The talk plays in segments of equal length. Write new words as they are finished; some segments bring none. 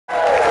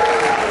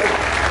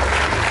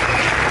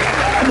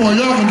Come on,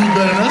 y'all can do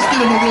better. Let's give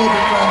them a real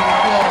big round of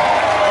applause.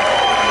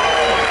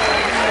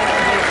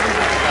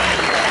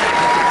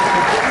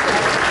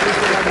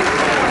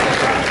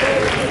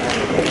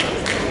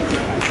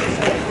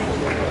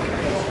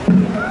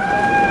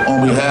 On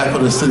behalf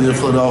of the City of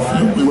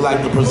Philadelphia, we would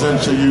like to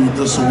present to you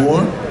this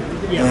award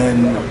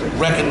and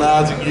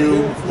recognizing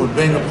you for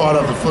being a part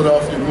of the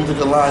Philadelphia Music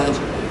Alliance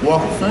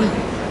Walk of Fame.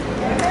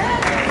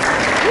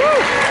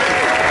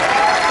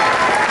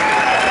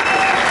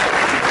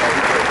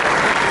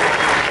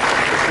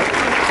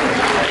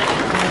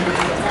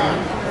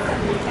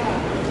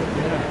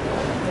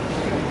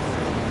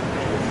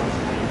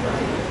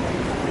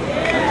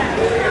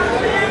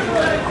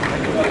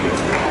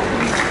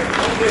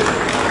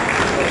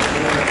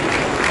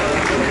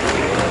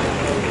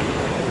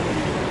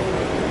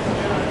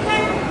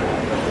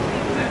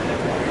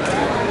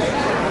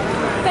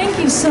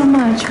 So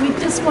much. We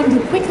just wanted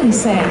to quickly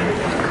say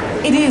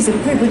it is a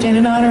privilege and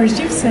an honor, as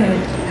you said,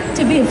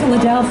 to be a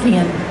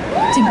Philadelphian,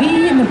 to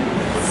be in the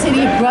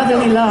city of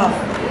brotherly love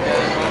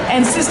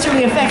and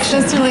sisterly affection,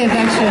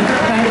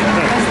 right?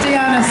 As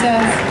Deanna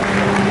says.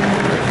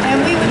 And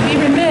we would be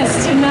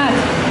remiss to not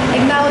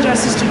acknowledge our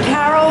sister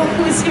Carol,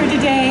 who is here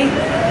today,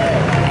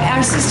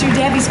 our sister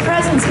Debbie's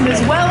presence, and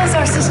as well as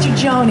our sister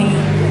Joni.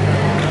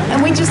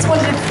 And we just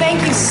wanted to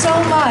thank you so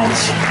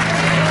much.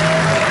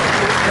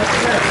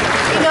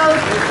 You know,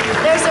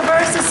 there's a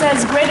verse that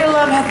says, greater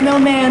love hath no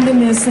man than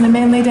this, and a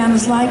man lay down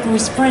his life for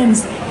his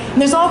friends. And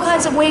there's all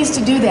kinds of ways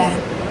to do that.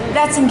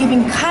 That's in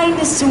giving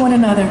kindness to one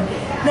another,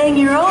 laying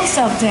your own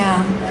self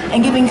down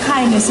and giving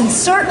kindness, and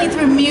certainly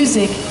through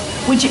music,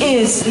 which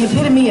is the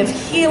epitome of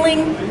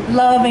healing,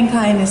 love, and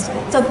kindness.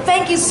 So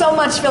thank you so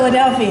much,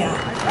 Philadelphia.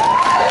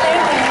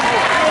 Thank you.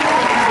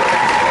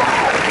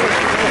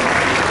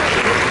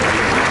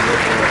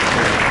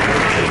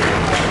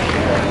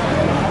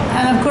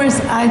 And of course,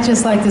 I'd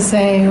just like to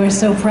say we're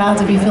so proud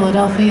to be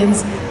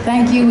Philadelphians.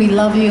 Thank you, we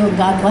love you, and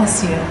God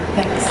bless you.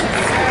 Thanks.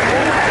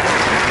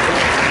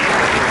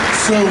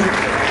 So,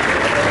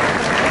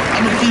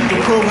 I'm going to keep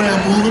the program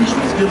moving.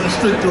 She's giving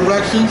strict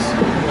directions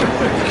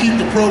to keep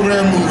the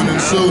program moving.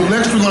 And so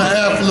next we're going to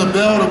ask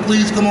LaBelle to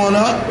please come on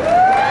up.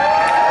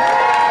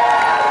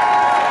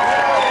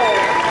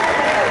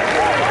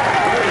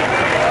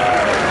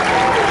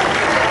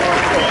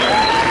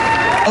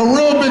 A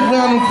real big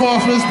round of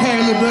applause for Miss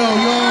Patti LaBelle,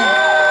 y'all.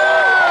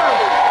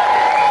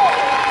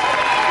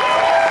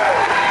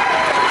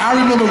 I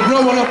remember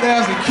growing up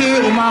as a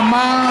kid with my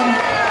mom.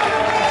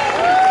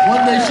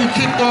 One day she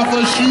kicked off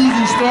her shoes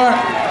and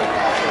started.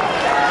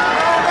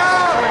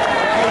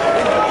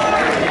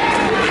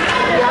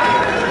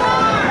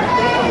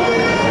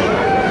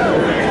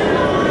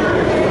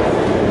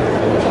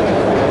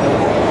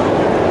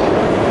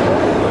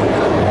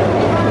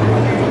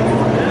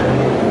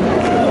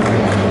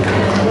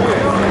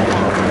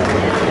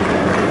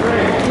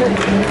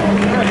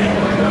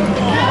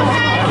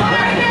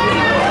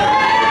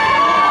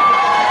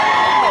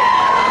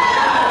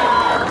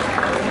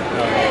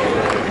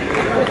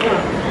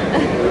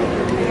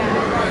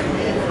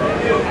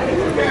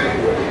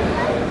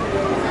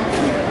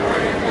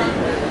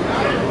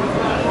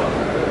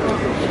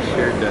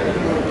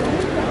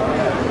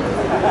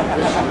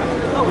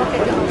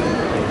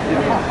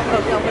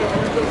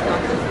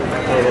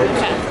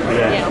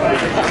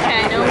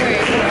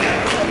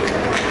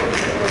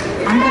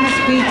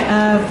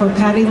 For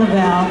Patti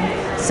LaBelle,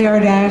 Sarah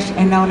Dash,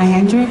 and Nona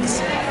Hendryx.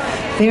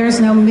 There's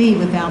no me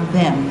without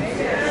them.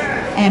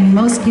 And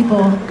most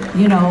people,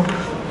 you know,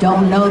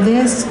 don't know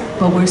this,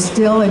 but we're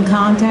still in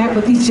contact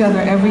with each other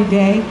every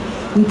day.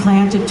 We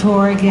plan to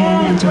tour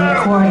again and to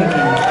record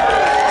again.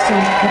 So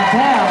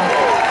LaBelle,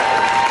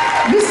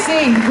 you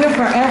see, we're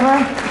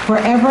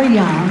forever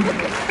young,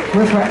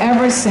 we're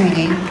forever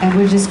singing, and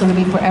we're just going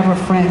to be forever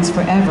friends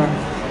forever.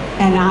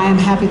 And I am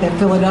happy that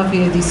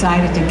Philadelphia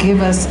decided to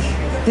give us,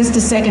 this is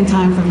the second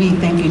time for me,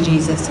 thank you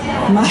Jesus,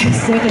 my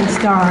second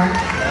star,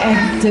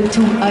 and to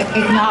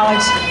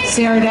acknowledge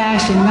Sarah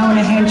Dash and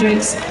Nona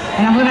Hendryx.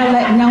 And I'm going to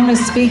let Nona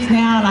speak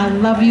now, and I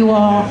love you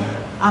all.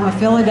 I'm a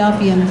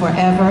Philadelphian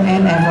forever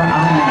and ever,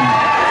 amen.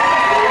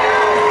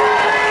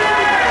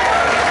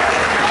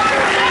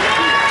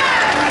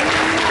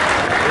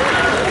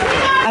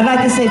 I'd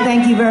like to say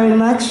thank you very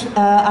much.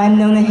 I'm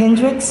Nona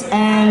Hendryx,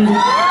 and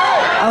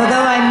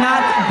although I'm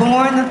not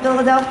born of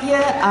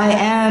Philadelphia, I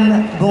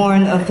am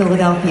born of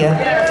Philadelphia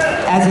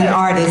as an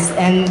artist.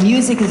 And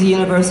music is a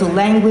universal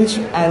language.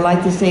 I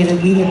like to say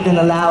that we have been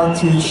allowed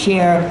to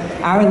share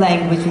our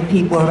language with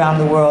people around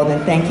the world.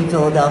 And thank you,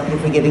 Philadelphia,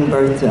 for giving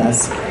birth to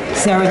us.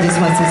 Sarah just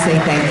wants to say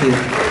thank you.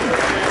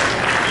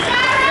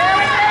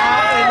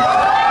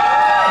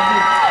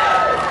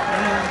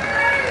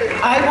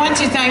 I want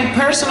to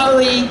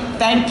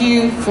thank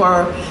you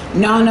for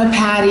Nona,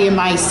 Patti, and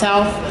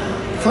myself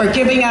for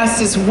giving us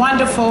this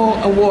wonderful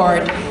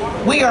award.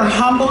 We are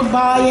humbled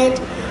by it,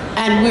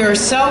 and we are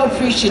so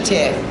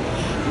appreciative.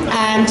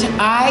 And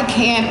I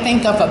can't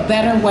think of a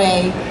better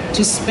way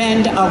to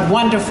spend a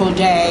wonderful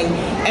day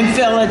in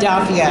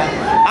Philadelphia.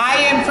 I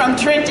am from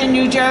Trenton,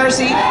 New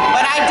Jersey,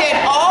 but I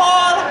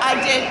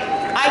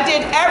I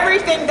did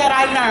everything that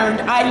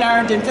I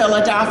learned in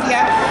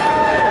Philadelphia.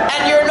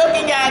 And you're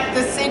looking at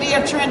the City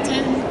of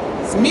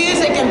Trenton's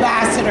music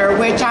ambassador,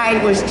 which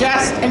I was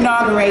just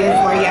inaugurated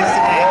for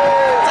yesterday.